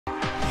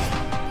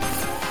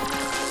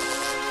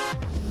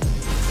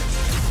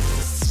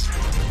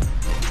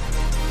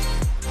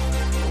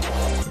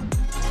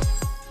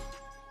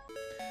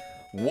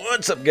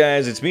What's up,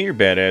 guys? It's me, your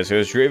badass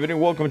host, Draven,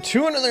 and welcome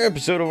to another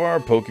episode of our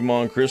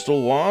Pokemon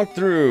Crystal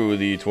walkthrough,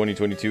 the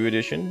 2022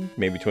 edition,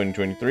 maybe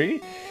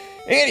 2023.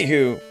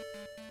 Anywho,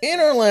 in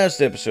our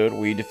last episode,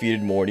 we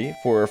defeated Morty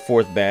for our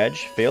 4th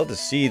badge. Failed to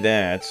see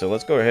that, so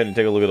let's go ahead and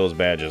take a look at those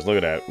badges. Look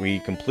at that. We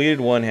completed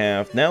one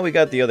half. Now we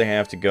got the other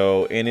half to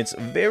go, and it's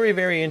very,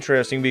 very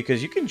interesting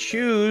because you can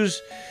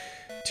choose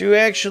to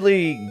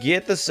actually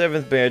get the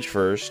 7th badge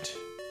first,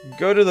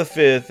 go to the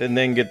 5th, and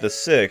then get the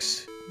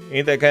 6th.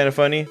 Ain't that kind of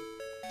funny?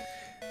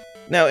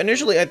 Now,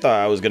 initially I thought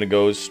I was going to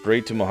go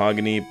straight to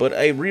Mahogany, but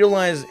I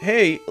realized,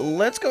 hey,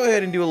 let's go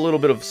ahead and do a little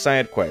bit of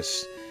side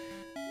quests.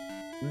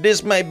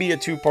 This might be a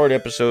 2-part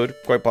episode,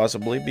 quite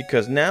possibly,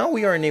 because now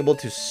we are enabled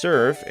to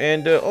surf,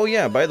 and, oh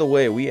yeah, by the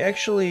way, we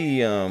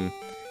actually,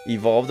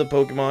 evolved the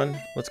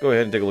Pokemon. Let's go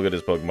ahead and take a look at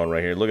this Pokemon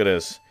right here. Look at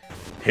this.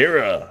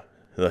 Hera,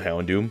 the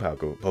Houndoom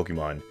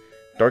Pokemon.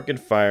 Dark and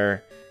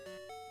Fire.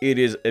 It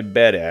is a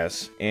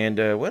badass.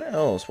 And, what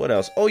else? What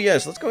else? Oh,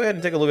 yes, let's go ahead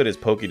and take a look at his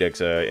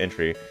Pokédex,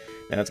 entry.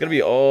 Now, it's going to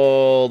be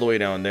all the way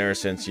down there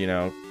since, you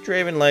know,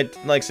 Draven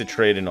likes to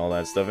trade and all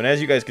that stuff. And as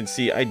you guys can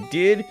see, I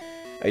did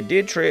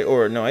trade,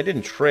 or no, I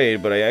didn't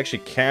trade, but I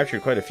actually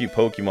captured quite a few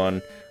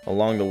Pokemon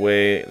along the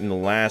way in the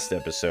last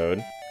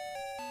episode.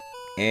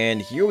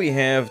 And here we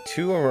have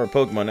 2 of our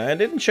Pokemon. Now, I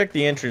didn't check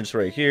the entrance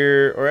right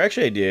here, or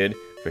actually I did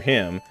for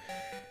him.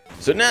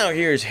 So now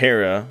here's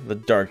Hera, the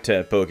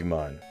Dark-type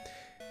Pokemon.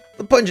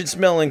 The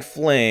pungent-smelling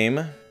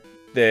flame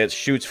that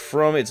shoots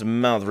from its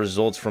mouth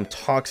results from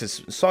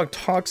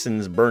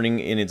toxins burning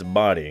in its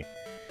body.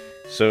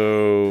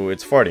 So,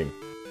 it's farting.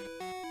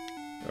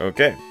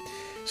 Okay.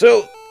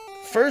 So,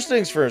 first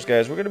things first,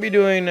 guys. We're going to be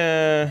doing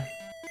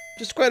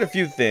just quite a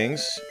few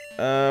things.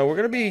 We're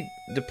going to be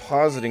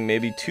depositing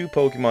maybe 2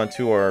 Pokemon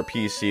to our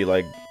PC,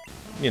 like,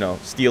 you know,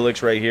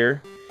 Steelix right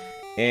here.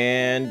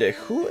 And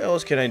who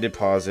else can I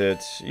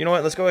deposit? You know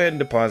what? Let's go ahead and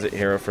deposit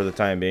Hera for the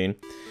time being.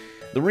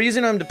 The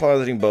reason I'm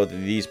depositing both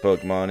of these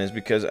Pokemon is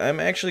because I'm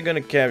actually gonna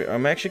get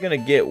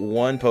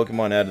one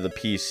Pokemon out of the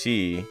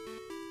PC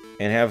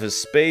and have his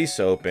space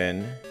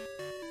open.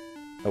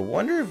 I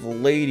wonder if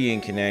Ladian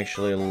can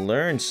actually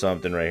learn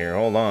something right here.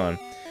 Hold on,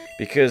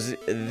 because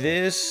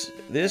this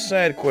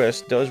side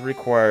quest does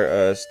require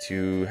us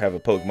to have a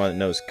Pokemon that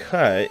knows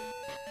Cut.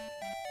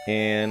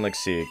 And let's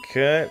see,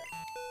 Cut.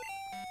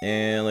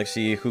 And let's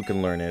see who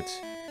can learn it.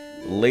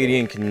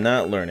 Ladian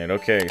cannot learn it.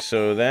 Okay,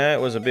 so that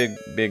was a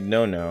big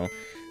no-no.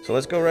 So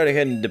let's go right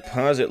ahead and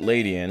deposit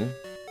Ladian.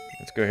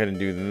 Let's go ahead and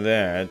do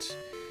that.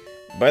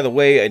 By the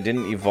way, I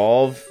didn't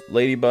evolve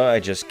Ladybug, I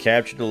just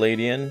captured the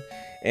Ladian.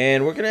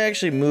 And we're going to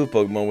actually move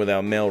Pokemon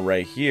without mail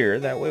right here.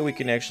 That way we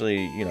can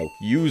actually, you know,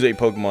 use a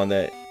Pokemon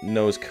that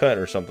knows Cut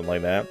or something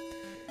like that.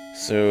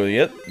 So,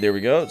 yep, there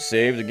we go.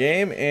 Save the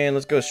game, and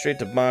let's go straight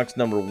to box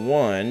number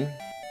 1.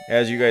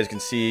 As you guys can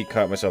see,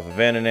 caught myself a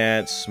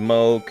Venonat,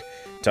 Smoke,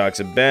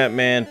 Toxic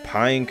Batman,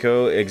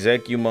 Pineco,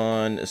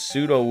 Execumon,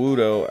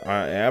 Sudowoodo,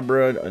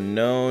 Abra,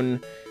 Unknown,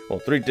 well,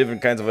 3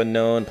 different kinds of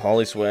Unknown,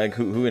 Polyswag,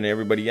 Hoo-Hoo, and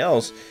everybody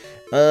else.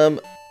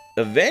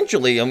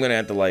 Eventually, I'm gonna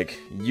have to, like,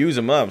 use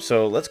them up,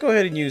 so let's go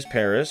ahead and use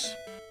Paris.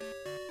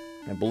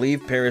 I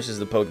believe Paris is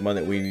the Pokemon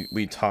that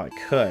we taught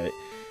Cut.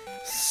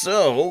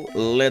 So,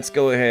 let's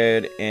go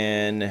ahead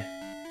and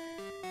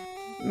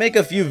make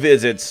a few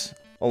visits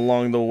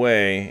along the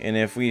way, and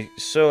if we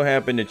so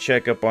happen to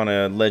check up on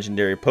a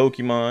legendary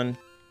Pokemon,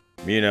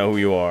 you know who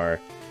you are,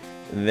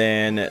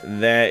 then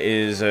that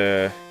is,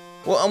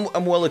 well,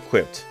 I'm well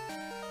equipped.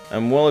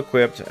 I'm well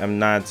equipped. I'm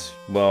not,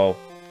 well,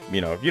 you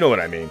know what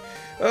I mean.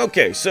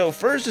 Okay, so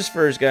first is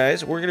first,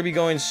 guys. We're going to be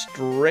going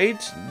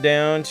straight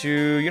down to,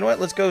 you know what,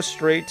 let's go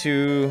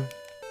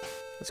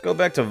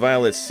back to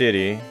Violet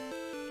City.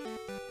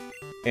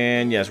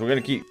 And yes, we're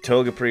going to keep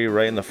Togepi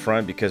right in the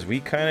front because we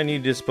kind of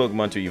need this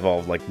Pokemon to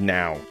evolve, like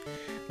now.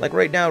 Like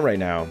right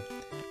now.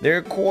 There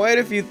are quite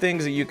a few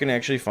things that you can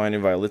actually find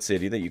in Violet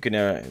City that you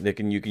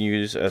can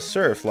use a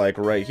surf. Like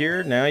right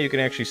here, now you can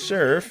actually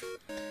surf,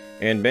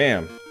 and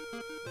bam.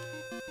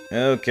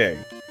 Okay,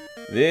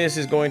 this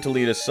is going to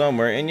lead us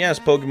somewhere, and yes,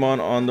 Pokemon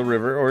on the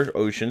river or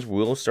oceans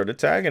will start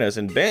attacking us,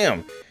 and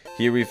bam!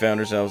 Here we found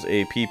ourselves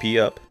a PP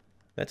up.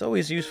 That's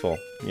always useful.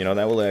 You know,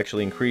 that will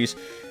actually increase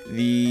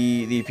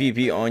the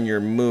PP on your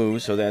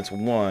move, so that's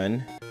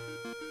 1.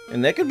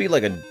 And that could be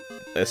like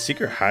a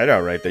secret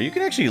hideout right there. You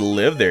can actually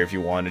live there if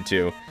you wanted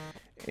to.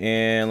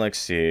 And let's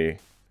see.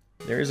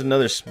 There's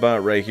another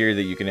spot right here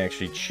that you can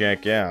actually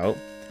check out.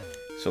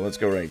 So let's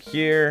go right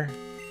here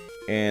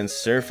and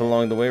surf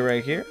along the way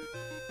right here.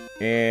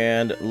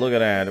 And look at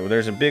that.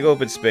 There's a big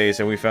open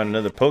space and we found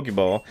another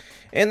Pokeball.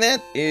 And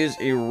that is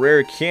a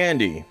rare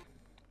candy.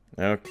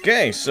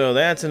 Okay, so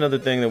that's another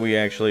thing that we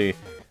actually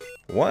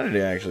wanted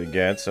to actually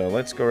get. So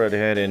let's go right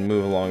ahead and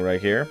move along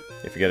right here.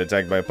 If you get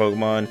attacked by a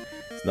Pokemon,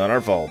 it's not our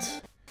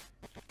fault.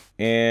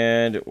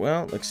 And,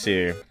 well, let's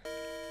see.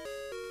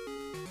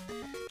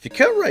 If you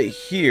cut right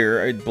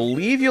here, I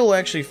believe you'll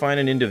actually find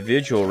an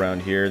individual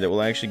around here that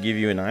will actually give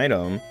you an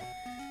item.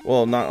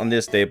 Well, not on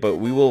this day, but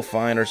we will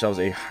find ourselves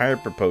a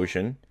Hyper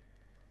Potion.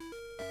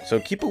 So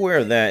keep aware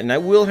of that, and I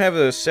will have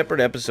a separate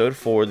episode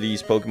for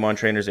these Pokemon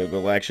trainers that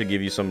will actually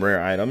give you some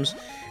rare items.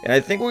 And I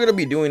think we're going to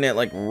be doing that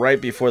like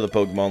right before the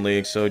Pokemon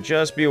League, so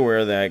just be aware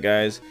of that,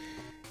 guys.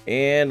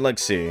 And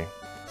let's see.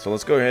 So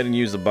let's go ahead and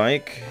use the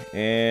bike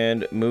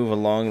and move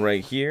along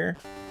right here.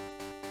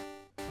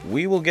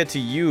 We will get to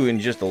you in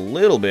just a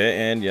little bit,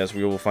 and yes,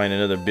 we will find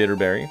another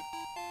Bitterberry.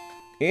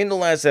 In the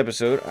last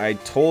episode, I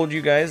told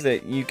you guys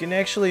that you can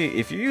actually,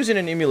 if you're using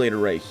an emulator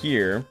right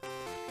here,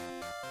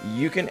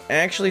 you can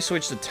actually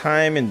switch the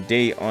time and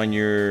date on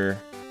your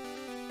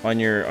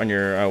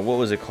what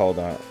was it called,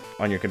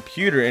 on your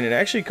computer, and it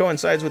actually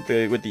coincides with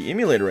the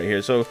emulator right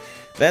here. So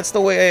that's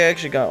the way I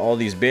actually got all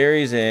these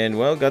berries and,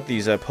 well, got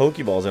these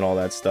Pokeballs and all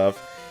that stuff,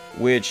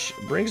 which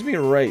brings me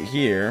right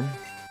here.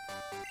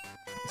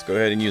 Let's go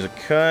ahead and use a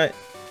cut.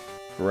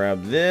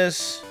 Grab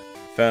this.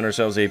 Found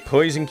ourselves a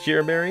Poison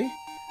Cure Berry.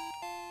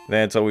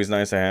 That's always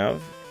nice to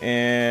have.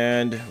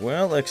 And,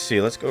 well, let's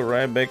see. Let's go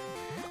right back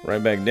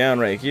down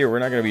right here. We're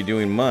not going to be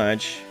doing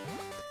much.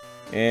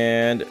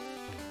 And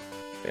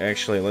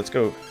actually, let's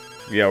go.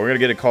 Yeah, we're going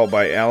to get a call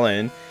by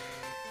Alan.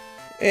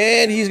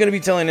 And he's going to be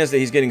telling us that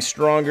he's getting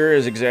stronger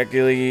as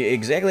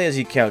exactly as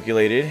he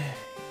calculated.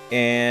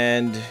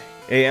 And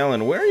hey,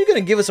 Alan, where are you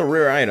going to give us a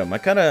rare item? I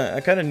kind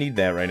of need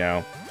that right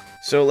now.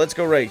 So let's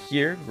go right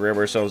here, grab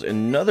ourselves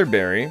another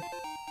berry.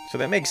 So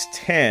that makes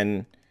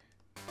 10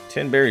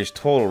 berries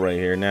total right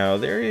here. Now,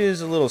 there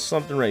is a little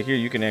something right here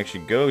you can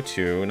actually go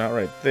to. Not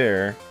right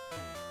there.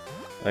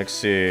 Let's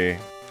see.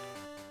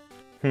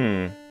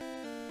 Could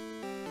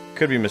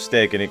be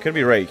mistaken. It could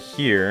be right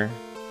here.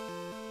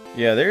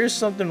 Yeah, there is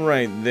something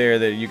right there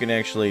that you can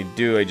actually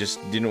do. I just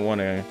didn't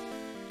want to...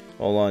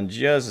 Hold on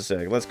just a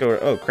sec. Let's go...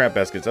 Oh, crap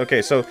baskets.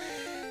 Okay, so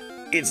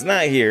it's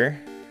not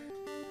here,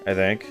 I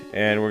think.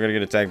 And we're going to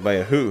get attacked by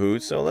a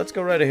Hoot-Hoot. So let's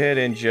go right ahead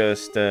and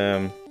just...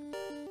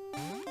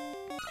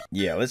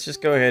 Yeah, let's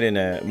just go ahead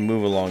and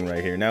move along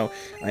right here. Now,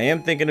 I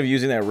am thinking of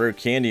using that rare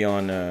candy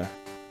on our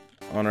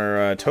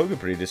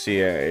Togepi to see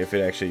if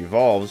it actually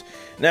evolves.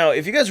 Now,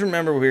 if you guys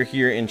remember, we're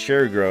here in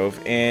Cherry Grove,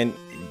 and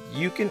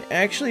you can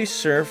actually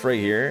surf right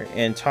here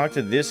and talk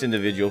to this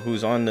individual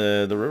who's on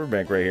the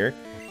riverbank right here.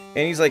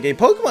 And he's like, a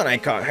Pokemon I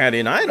caught had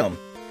an item.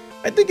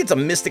 I think it's a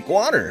Mystic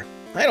Water.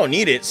 I don't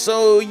need it,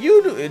 so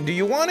do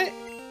you want it?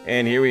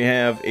 And here we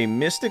have a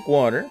Mystic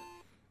Water.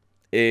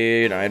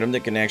 An item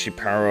that can actually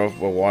power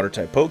up a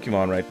water-type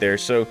Pokemon right there.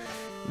 So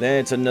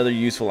that's another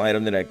useful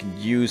item that I can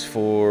use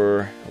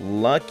for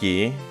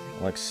Lucky.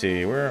 Let's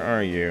see, where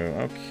are you?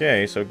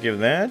 Okay, so give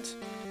that.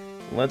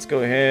 Let's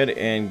go ahead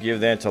and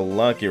give that to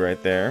Lucky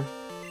right there.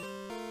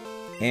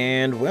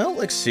 And, well,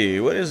 let's see.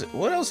 What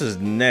else is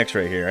next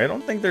right here? I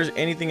don't think there's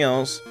anything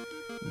else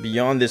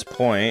beyond this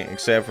point,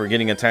 except for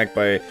getting attacked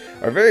by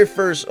our very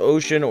first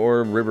ocean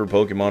or river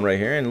Pokemon right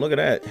here. And look at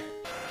that.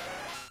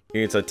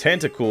 It's a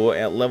Tentacool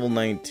at level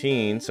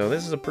 19, so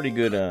this is a pretty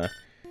good,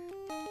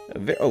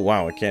 oh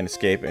wow, it can't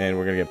escape, and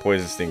we're gonna get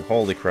Poison Sting.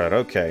 Holy crud,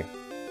 okay.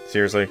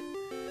 Seriously?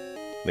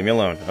 Leave me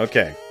alone,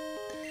 okay.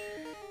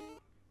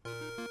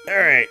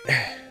 Alright,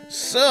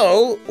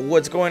 so,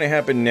 what's going to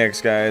happen next,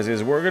 guys,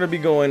 is we're gonna be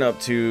going up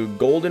to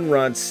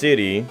Goldenrod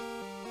City.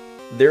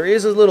 There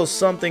is a little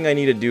something I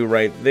need to do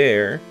right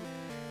there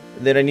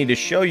that I need to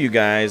show you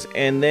guys,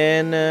 and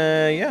then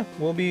yeah,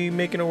 we'll be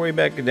making our way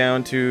back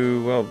down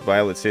to, well,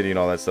 Violet City and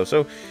all that stuff.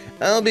 So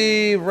I'll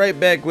be right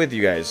back with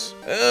you guys.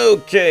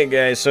 Okay,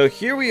 guys, so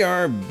here we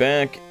are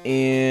back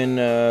in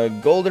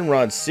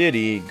Goldenrod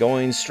City,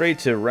 going straight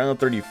to Route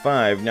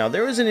 35. Now,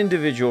 there is an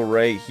individual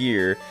right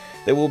here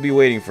that will be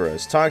waiting for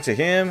us. Talk to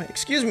him.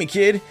 Excuse me,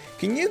 kid,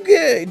 can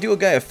you do a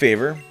guy a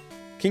favor?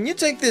 Can you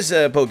take this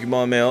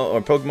Pokemon mail,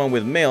 or Pokemon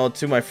with mail,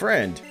 to my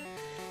friend?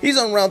 He's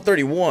on Route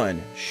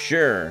 31.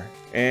 Sure.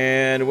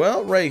 And,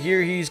 well, right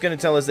here, he's going to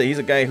tell us that he's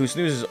a guy who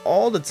snoozes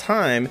all the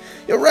time.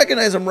 You'll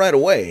recognize him right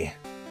away.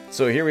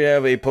 So here we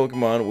have a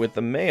Pokemon with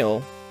the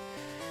mail.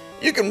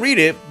 You can read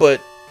it,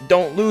 but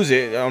don't lose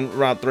it on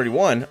Route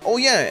 31. Oh,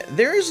 yeah,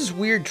 there is this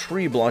weird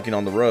tree blocking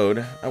on the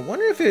road. I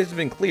wonder if it's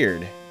been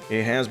cleared.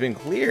 It has been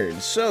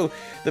cleared. So,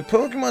 the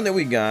Pokemon that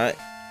we got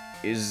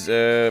is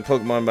a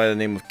Pokemon by the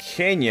name of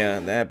Kenya.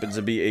 That happens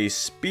to be a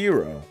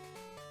Spearow.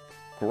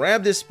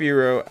 Grab this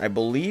Spearow. I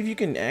believe you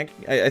can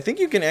I think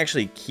you can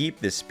actually keep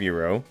this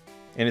Spearow,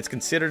 and it's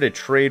considered a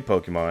trade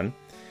Pokemon.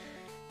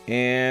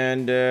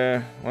 And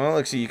well,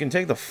 let's see. You can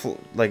take the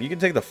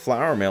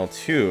flower mail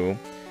too,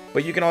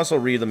 but you can also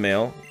read the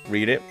mail.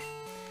 Read it.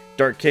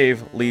 Dark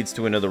Cave leads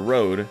to another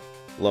road.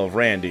 Love,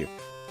 Randy.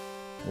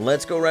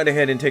 Let's go right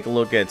ahead and take a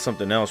look at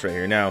something else right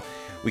here. Now,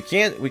 we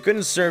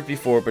couldn't surf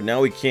before, but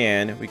now we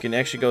can. We can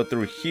actually go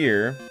through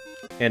here.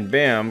 And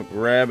bam,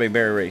 grab a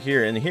berry right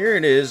here. And here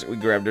it is. We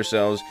grabbed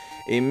ourselves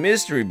a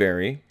mystery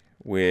berry,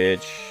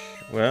 which,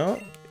 well,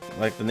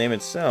 like the name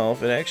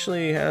itself, it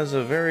actually has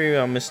a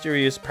very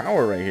mysterious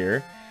power right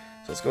here.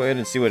 So let's go ahead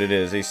and see what it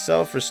is. A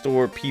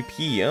self-restore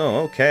PP.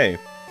 Oh, okay.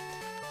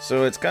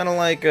 So it's kind of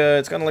like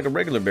a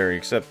regular berry,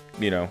 except,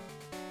 you know,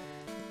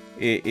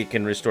 it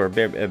can restore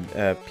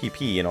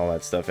PP and all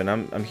that stuff. And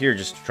I'm here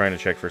just trying to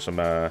check for some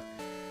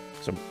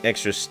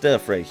extra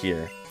stuff right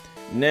here.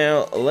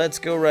 Now, let's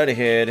go right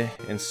ahead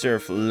and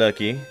surf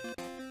Lucky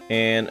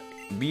and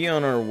be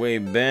on our way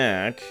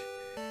back.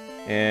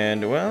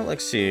 And, well,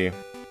 let's see.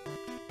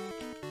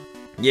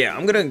 Yeah,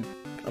 I'm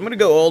gonna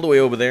go all the way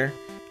over there.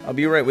 I'll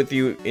be right with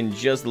you in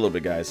just a little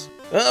bit, guys.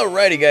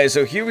 Alrighty, guys,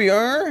 so here we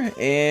are,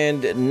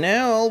 and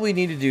now all we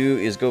need to do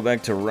is go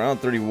back to Route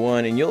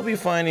 31, and you'll be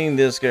finding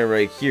this guy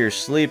right here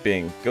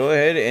sleeping. Go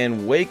ahead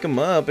and wake him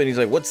up, and he's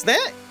like, "What's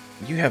that?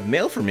 You have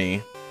mail for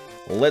me?"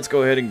 Well, let's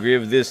go ahead and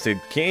give this to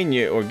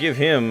Kenya, or give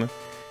him,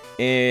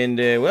 and,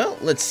 well,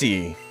 let's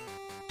see.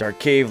 Dark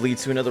Cave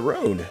leads to another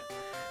road.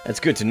 That's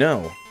good to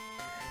know.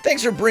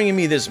 Thanks for bringing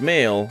me this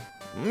mail.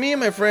 Me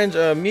and my friends,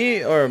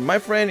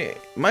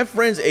 my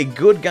friend's a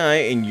good guy,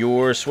 and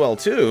you're swell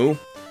too.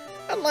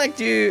 I'd like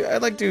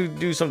to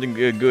do something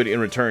good in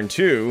return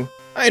too.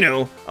 I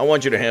know. I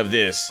want you to have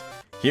this.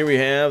 Here we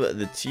have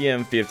the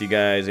TM50,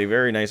 guys. A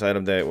very nice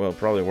item that, well,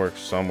 probably works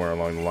somewhere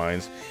along the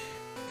lines.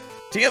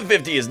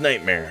 TM50 is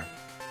Nightmare.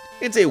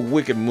 It's a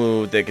wicked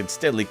move that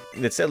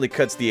steadily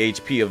cuts the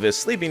HP of a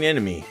sleeping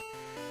enemy.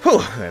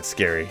 Whew, that's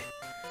scary.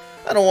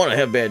 I don't want to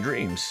have bad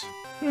dreams.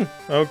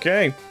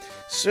 Okay.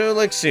 So,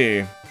 let's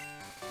see.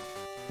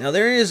 Now,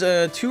 there is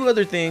 2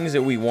 other things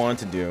that we want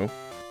to do.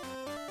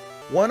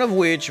 One of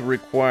which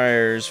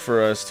requires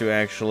for us to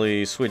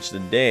actually switch the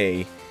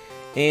day.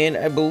 And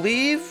I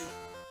believe,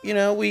 you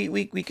know,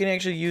 we can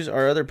actually use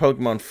our other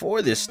Pokemon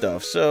for this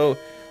stuff. So,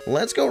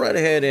 let's go right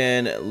ahead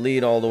and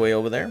lead all the way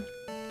over there.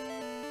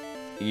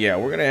 Yeah,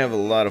 we're going to have a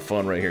lot of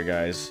fun right here,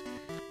 guys.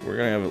 We're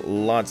going to have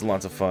lots and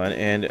lots of fun.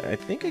 And I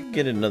think I can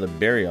get another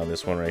berry on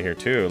this one right here,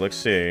 too. Let's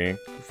see.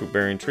 Fruit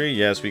bearing tree.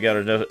 Yes, we got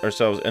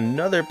ourselves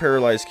another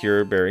paralyzed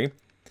cure berry.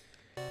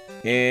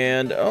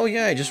 And, oh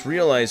yeah, I just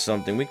realized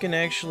something. We can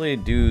actually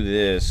do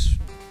this.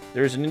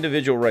 There's an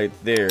individual right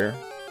there.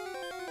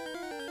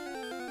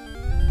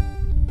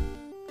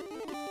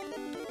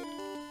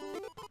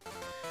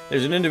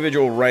 There's an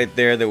individual right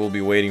there that will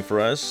be waiting for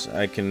us.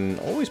 I can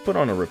always put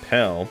on a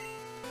repel.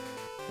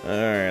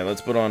 Alright,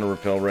 let's put on a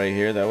repel right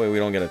here. That way we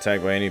don't get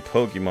attacked by any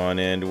Pokemon.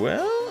 And,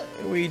 well,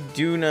 we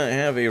do not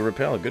have a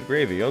repel. Good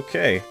gravy.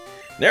 Okay.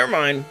 Never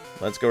mind.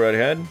 Let's go right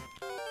ahead.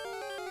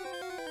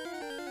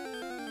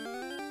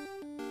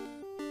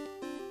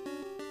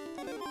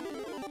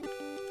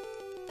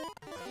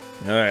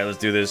 Alright, let's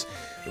do this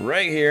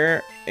right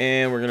here,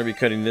 and we're going to be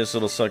cutting this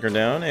little sucker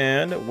down,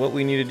 and what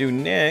we need to do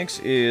next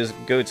is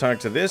go talk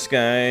to this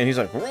guy, and he's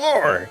like,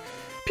 "Roar!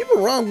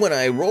 People run when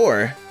I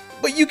roar,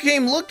 but you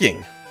came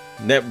looking.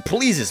 That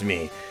pleases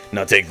me.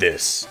 Now take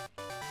this."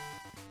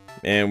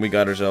 And we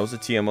got ourselves a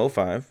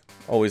TM05.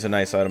 Always a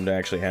nice item to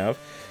actually have.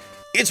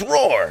 It's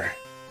Roar!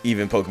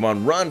 Even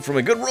Pokemon run from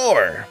a good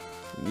roar.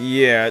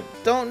 Yeah,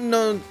 don't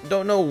know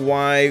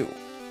why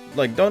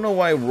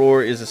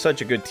Roar is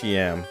such a good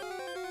TM.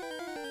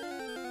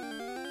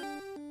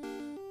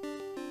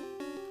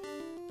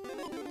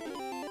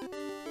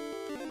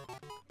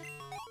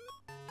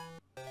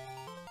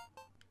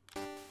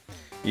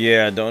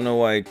 Yeah, don't know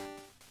why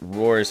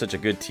Roar is such a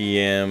good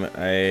TM.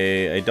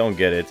 I don't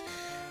get it.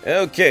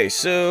 Okay,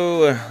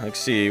 so let's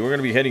see. We're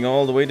gonna be heading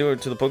all the way to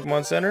the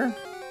Pokemon Center.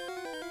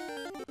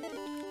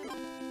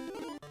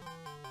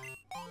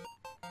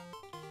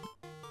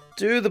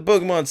 To the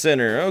Pokemon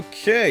Center.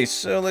 Okay,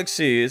 so let's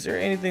see. Is there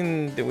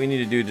anything that we need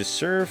to do to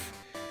surf?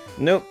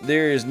 Nope,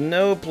 there is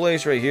no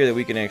place right here that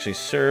we can actually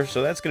surf,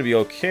 so that's gonna be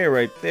okay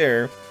right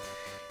there.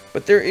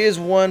 But there is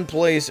one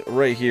place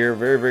right here,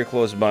 very, very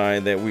close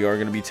by, that we are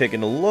going to be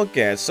taking a look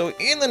at. So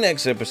in the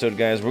next episode,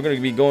 guys, we're going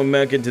to be going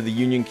back into the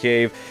Union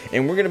Cave,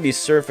 and we're going to be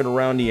surfing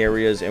around the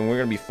areas, and we're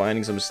going to be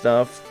finding some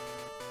stuff.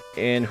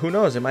 And who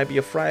knows, it might be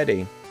a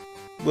Friday.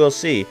 We'll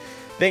see.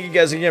 Thank you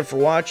guys again for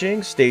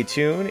watching. Stay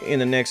tuned. In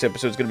the next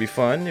episode, it's going to be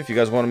fun. If you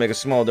guys want to make a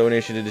small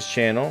donation to this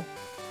channel,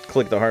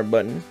 click the heart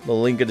button. The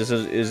link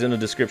is in the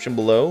description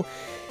below.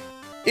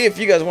 If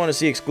you guys want to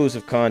see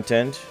exclusive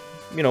content,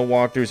 you know,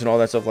 walkthroughs and all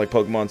that stuff like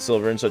Pokemon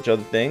Silver and such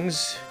other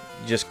things,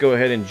 just go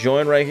ahead and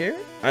join right here.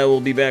 I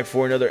will be back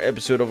for another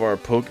episode of our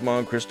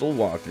Pokemon Crystal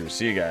walkthrough.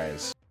 See you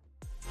guys.